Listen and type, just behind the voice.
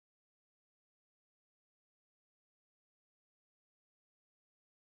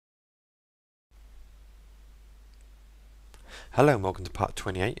Hello and welcome to part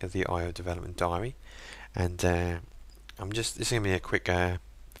 28 of the IO Development Diary, and this is going to be a quick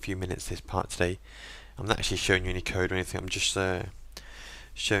few minutes this part today. I'm not actually showing you any code or anything, I'm just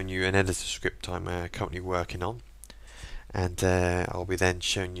showing you an editor script I'm currently working on, and I'll be then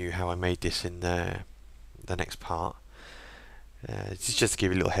showing you how I made this in the next part. This is just to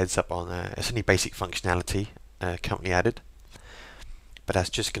give you a little heads up on it's only basic functionality currently added, but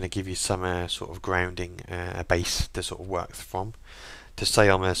that's just going to give you some sort of grounding, a base to sort of work from. To say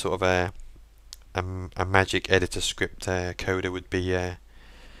I'm a sort of a magic editor script coder would be a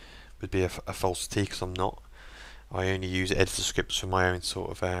falsity, because I'm not. I only use editor scripts for my own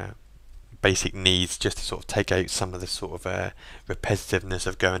sort of basic needs, just to sort of take out some of the sort of repetitiveness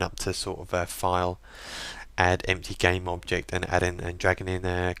of going up to sort of file, add empty game object, and add in and dragging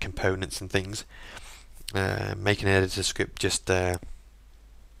in components and things. Making an editor script just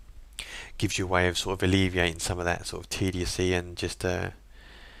gives you a way of sort of alleviating some of that sort of tediousy, and just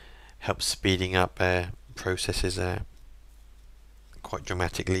helps speeding up processes quite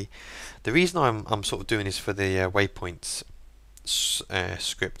dramatically. The reason I'm sort of doing this for the waypoints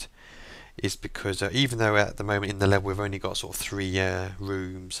script is because even though at the moment in the level we've only got sort of 3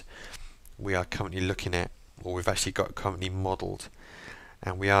 rooms we are currently looking at, or we've actually got currently modelled,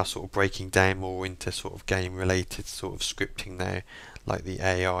 and we are sort of breaking down more into sort of game related sort of scripting there, like the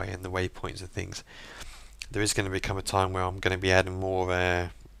AI and the waypoints and things. There is going to become a time where I'm going to be adding more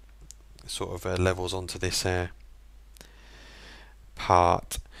sort of levels onto this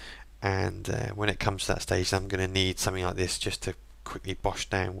part, and when it comes to that stage I'm going to need something like this just to quickly bosh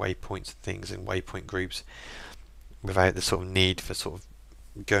down waypoints and things and waypoint groups without the sort of need for sort of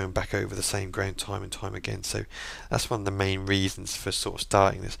going back over the same ground time and time again. So that's one of the main reasons for sort of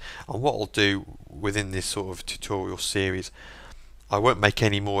starting this. And what I'll do within this sort of tutorial series, I won't make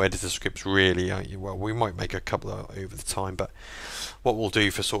any more editor scripts really. Well, we might make a couple over the time, but what we'll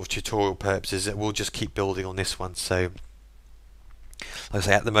do for sort of tutorial purposes is we'll just keep building on this one. So like I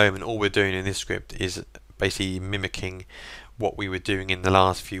say, at the moment all we're doing in this script is basically mimicking what we were doing in the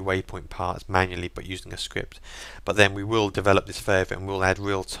last few waypoint parts manually, but using a script. But then we will develop this further, and we'll add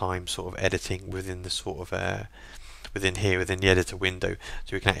real-time sort of editing within the sort of within the editor window,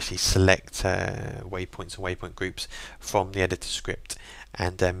 so we can actually select waypoints and waypoint groups from the editor script,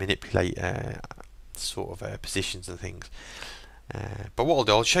 and manipulate sort of positions and things. But what I'll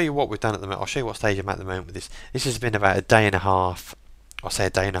do, I'll show you what we've done at the moment. I'll show you what stage I'm at the moment with this. This has been about a day and a half. I'll say a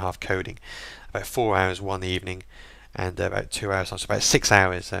day and a half coding, about 4 hours one evening, and about 2 hours, so about 6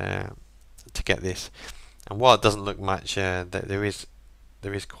 hours to get this. And while it doesn't look much, there is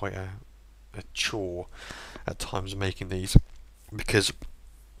quite a chore at times making these, because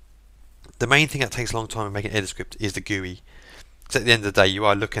the main thing that takes a long time in making an editor script is the GUI. Because at the end of the day, you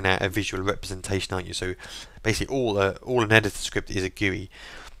are looking at a visual representation, aren't you? So basically, all an editor script is a GUI.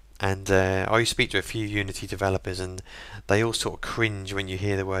 And I used to speak to a few Unity developers, and they all sort of cringe when you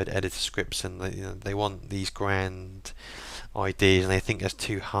hear the word editor scripts, and they want these grand ideas, and they think that's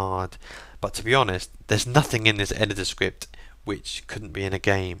too hard. But to be honest, there's nothing in this editor script which couldn't be in a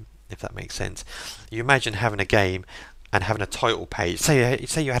game, if that makes sense. You imagine having a game and having a title page. Say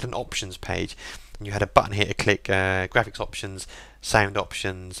you had an options page, and you had a button here to click, graphics options, sound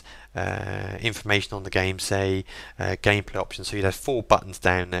options, information on the game, say gameplay options. So you'd have 4 buttons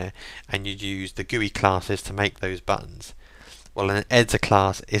down there, and you'd use the GUI classes to make those buttons. Well, an editor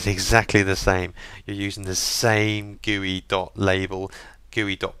class is exactly the same. You're using the same GUI.label,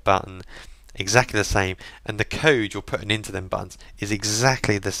 GUI.button, exactly the same, and the code you're putting into them buttons is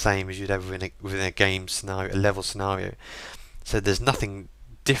exactly the same as you'd have within a game scenario, a level scenario. So there's nothing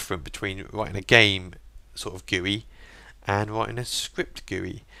different between writing a game sort of GUI and writing a script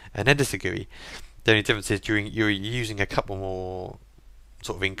GUI, an editor GUI. The only difference is you're using a couple more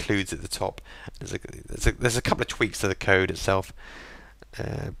sort of includes at the top. There's a couple of tweaks to the code itself,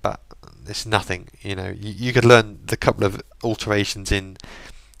 but it's nothing. You could learn the couple of alterations in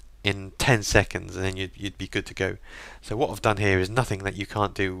 10 seconds, and then you'd be good to go. So what I've done here is nothing that you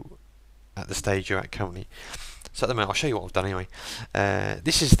can't do at the stage you're at currently. So at the moment, I'll show you what I've done anyway.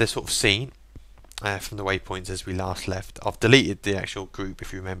 This is the sort of scene from the waypoints as we last left. I've deleted the actual group,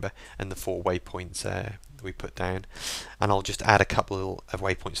 if you remember, and the 4 waypoints we put down, and I'll just add a couple of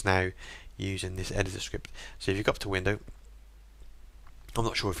waypoints now using this editor script. So if you go up to window, I'm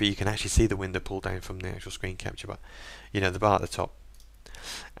not sure if you can actually see the window pulled down from the actual screen capture, but the bar at the top.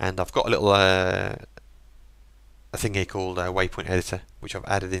 And I've got a little a thing here called waypoint editor, which I've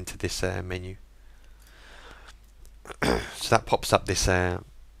added into this menu. So that pops up this the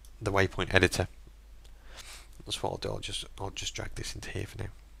waypoint editor. That's what I'll do. I'll just drag this into here for now.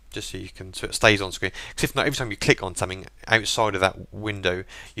 just so you can, so it stays on screen. Because if not, every time you click on something outside of that window,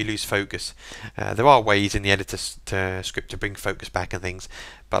 you lose focus. There are ways in the editor script to bring focus back and things,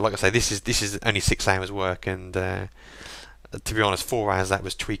 but like I say, this is only 6 hours work, and to be honest, 4 hours that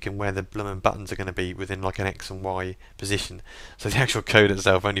was tweaking where the blooming buttons are going to be within like an X and Y position. So the actual code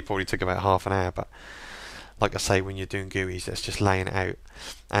itself only probably took about half an hour, but like I say, when you're doing GUIs, that's just laying it out.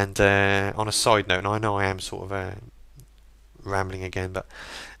 And on a side note, and I know I am sort of rambling again, but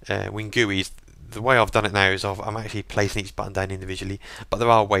when GUIs, the way I've done it now is I'm actually placing each button down individually, but there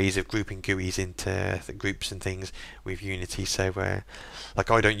are ways of grouping GUIs into groups and things with Unity. So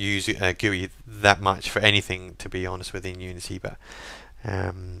like I don't use GUI that much for anything, to be honest, within Unity, but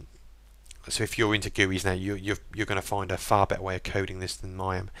so if you're into GUIs now, you're going to find a far better way of coding this than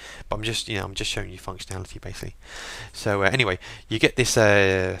I am. But I'm just showing you functionality basically. So anyway, you get this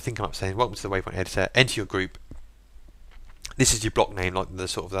thing come up saying, "Welcome to the Waypoint Editor. Enter your group." This is your block name, like the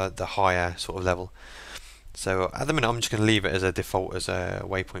sort of the higher sort of level. So at the minute, I'm just going to leave it as a default as a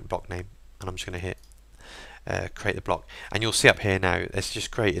Waypoint block name, and I'm just going to hit create the block, and you'll see up here now it's just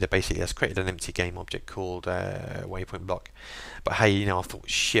created an empty game object called Waypoint block. But hey, I thought,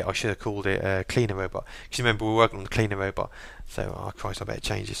 shit, I should have called it cleaner robot, because remember we were working on the cleaner robot. So oh Christ, I better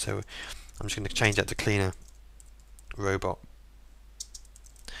change this. So I'm just going to change that to cleaner robot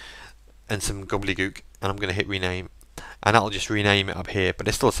and some gobbledygook, and I'm going to hit rename, and that'll just rename it up here, but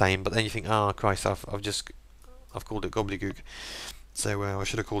it's still the same. But then you think, oh Christ, I've called it gobbledygook, so I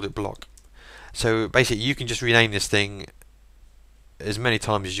should have called it block. So basically you can just rename this thing as many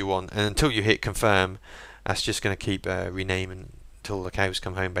times as you want, and until you hit confirm, that's just going to keep renaming until the cows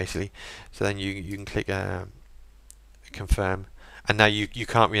come home basically. So then you can click confirm, and now you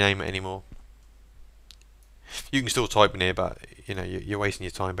can't rename it anymore. You can still type in here, but you're wasting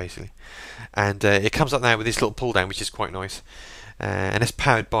your time basically. And it comes up now with this little pull down, which is quite nice, and it's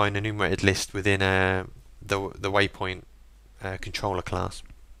powered by an enumerated list within the Waypoint controller class,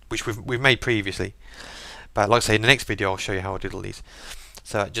 which we've made previously. But like I say, in the next video I'll show you how I did all these.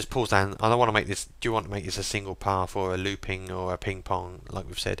 So it just pulls down. I don't want to make this. Do you want to make this a single path or a looping or a ping pong, like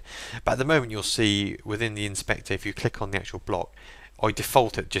we've said? But at the moment you'll see within the inspector, if you click on the actual block, I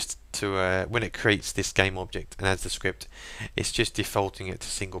default it just to when it creates this game object and adds the script, it's just defaulting it to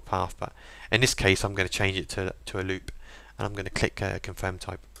single path. But in this case, I'm going to change it to a loop, and I'm going to click confirm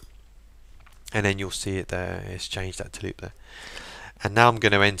type, and then you'll see it there. It's changed that to loop there. And now I'm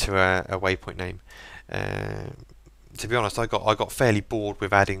going to enter a waypoint name. To be honest, I got fairly bored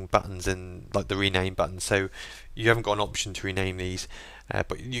with adding buttons and like the rename button. So you haven't got an option to rename these,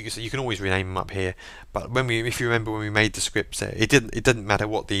 but you can always rename them up here. But if you remember when we made the scripts, it didn't matter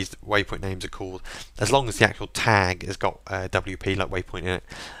what these waypoint names are called, as long as the actual tag has got WP like waypoint in it.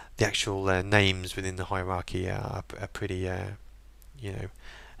 The actual names within the hierarchy are pretty,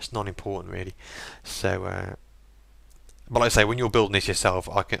 it's not important really. So. But like I say, when you're building this yourself,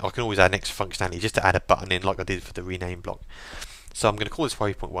 I can always add an extra functionality just to add a button in, like I did for the rename block. So I'm going to call this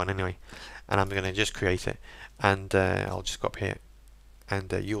waypoint 1 anyway, and I'm going to just create it, and I'll just go up here,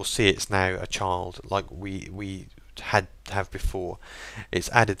 and you'll see it's now a child like we have before. It's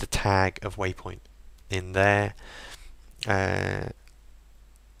added the tag of waypoint in there. It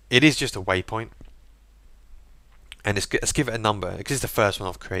is just a waypoint, and let's give it a number, because it's the first one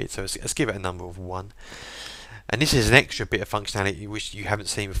I've created. So let's give it a number of 1. And this is an extra bit of functionality which you haven't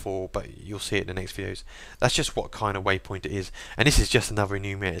seen before, but you'll see it in the next videos. That's just what kind of waypoint it is, and this is just another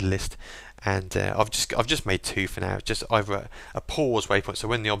enumerated list. And I've just made 2 for now. Just either a pause waypoint, so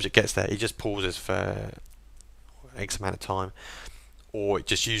when the object gets there, it just pauses for X amount of time, or it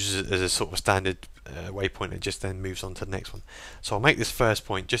just uses it as a sort of standard waypoint and just then moves on to the next one. So I'll make this first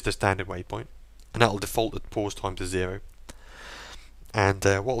point just a standard waypoint, and that'll default the pause time to 0. And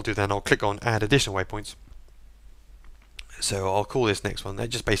what I'll do then, I'll click on add additional waypoints. So I'll call this next one, that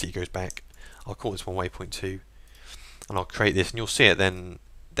just basically goes back. I'll call this one waypoint 2, and I'll create this, and you'll see it then,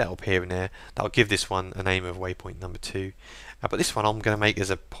 that'll appear in there. That'll give this one a name of waypoint number 2. But this one I'm going to make as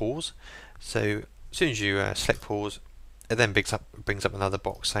a pause. So as soon as you select pause, it then brings up another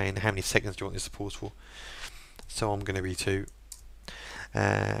box saying how many seconds do you want this to pause for. So I'm going to be 2.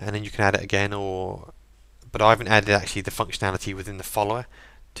 And then you can add it again, but I haven't added actually the functionality within the follower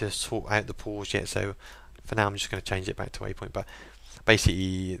to sort out the pause yet. So for now I'm just going to change it back to waypoint, but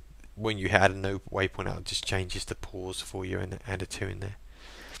basically when you add a no waypoint, it just changes the pause for you and add a 2 in there.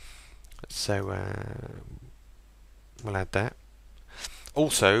 So we'll add that.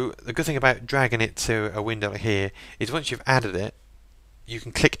 Also, the good thing about dragging it to a window like here is once you've added it, you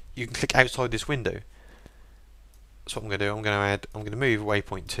can click outside this window. That's what I'm going to do. I'm going to move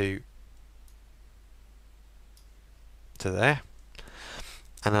waypoint 2 to there.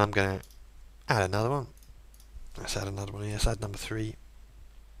 and then I'm going to add another one. Let's add another one here. Let's add number 3.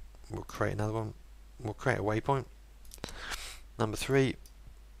 We'll create another one. We'll create a waypoint. Number 3.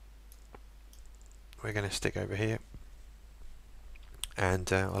 We're going to stick over here,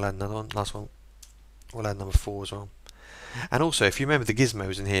 and I'll add another one. Last one. We'll add number 4 as well. And also, if you remember the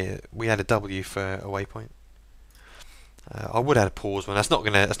gizmos in here, we had a W for a waypoint. I would add a pause one. That's not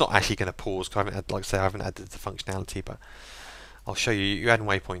actually gonna pause because I haven't had, like I say, I haven't added the functionality. But I'll show you. You add a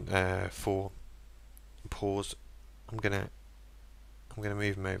waypoint for pause. I'm gonna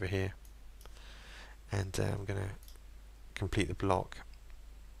move them over here, and I'm gonna complete the block.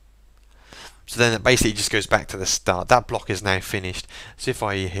 So then it basically just goes back to the start. That block is now finished. So if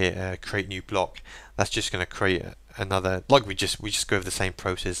I hit create new block, that's just going to create another. Like we just go over the same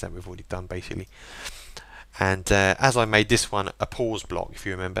process that we've already done basically. And as I made this one a pause block, if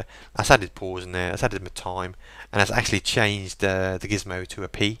you remember, that's added pause in there. That's added my time, and that's actually changed the gizmo to a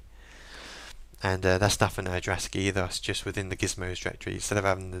P. And that's nothing drastic either. It's just within the gizmos directory. Instead of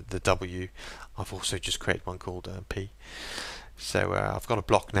having the W, I've also just created one called P. So I've got a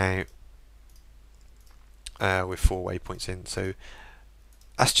block now with 4 waypoints in. So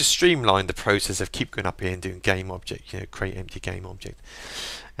that's just streamlined the process of keep going up here and doing game object, create empty game object.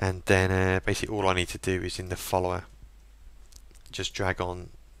 And then basically all I need to do is in the follower just drag on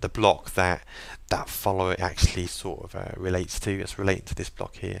the block that follower actually sort of relates to. It's relating to this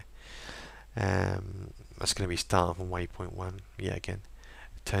block here. That's going to be starting from waypoint 1. Yeah, again,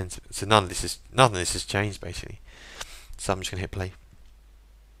 so none of this has changed basically. So I'm just going to hit play.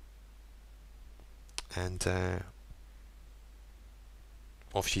 And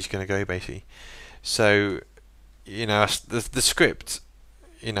off she's going to go basically. So the script,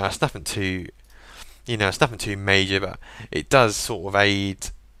 it's nothing too major, but it does sort of aid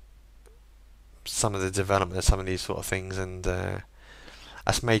some of the development of some of these sort of things, and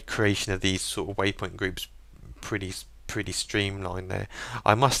that's made creation of these sort of waypoint groups pretty streamlined there.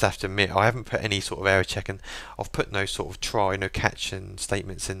 I must have to admit I haven't put any sort of error checking. I've put no sort of try, no catch and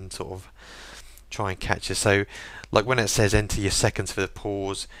statements in sort of try and catch it. So like when it says enter your seconds for the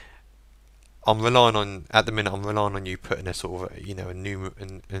pause, at the minute I'm relying on you putting a sort of a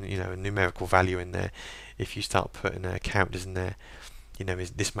numerical value in there. If you start putting characters in there,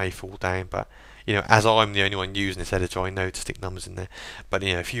 this may fall down. But as I'm the only one using this editor, I know to stick numbers in there. But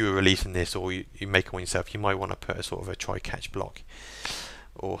if you were releasing this or you make one yourself, you might want to put a sort of a try catch block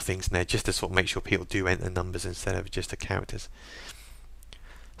or things in there just to sort of make sure people do enter numbers instead of just the characters.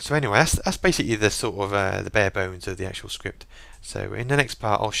 So anyway, that's basically the sort of the bare bones of the actual script. So in the next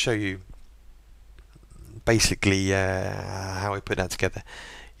part, I'll show you basically how I put that together.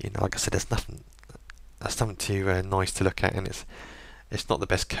 Like I said, that's nothing too nice to look at, and it's not the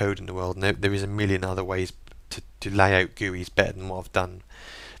best code in the world. No, there is a million other ways to lay out GUIs better than what I've done.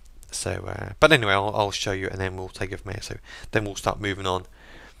 So, but anyway, I'll show you, and then we'll take it from there. So then we'll start moving on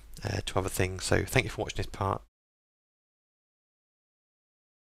to other things. So thank you for watching this part.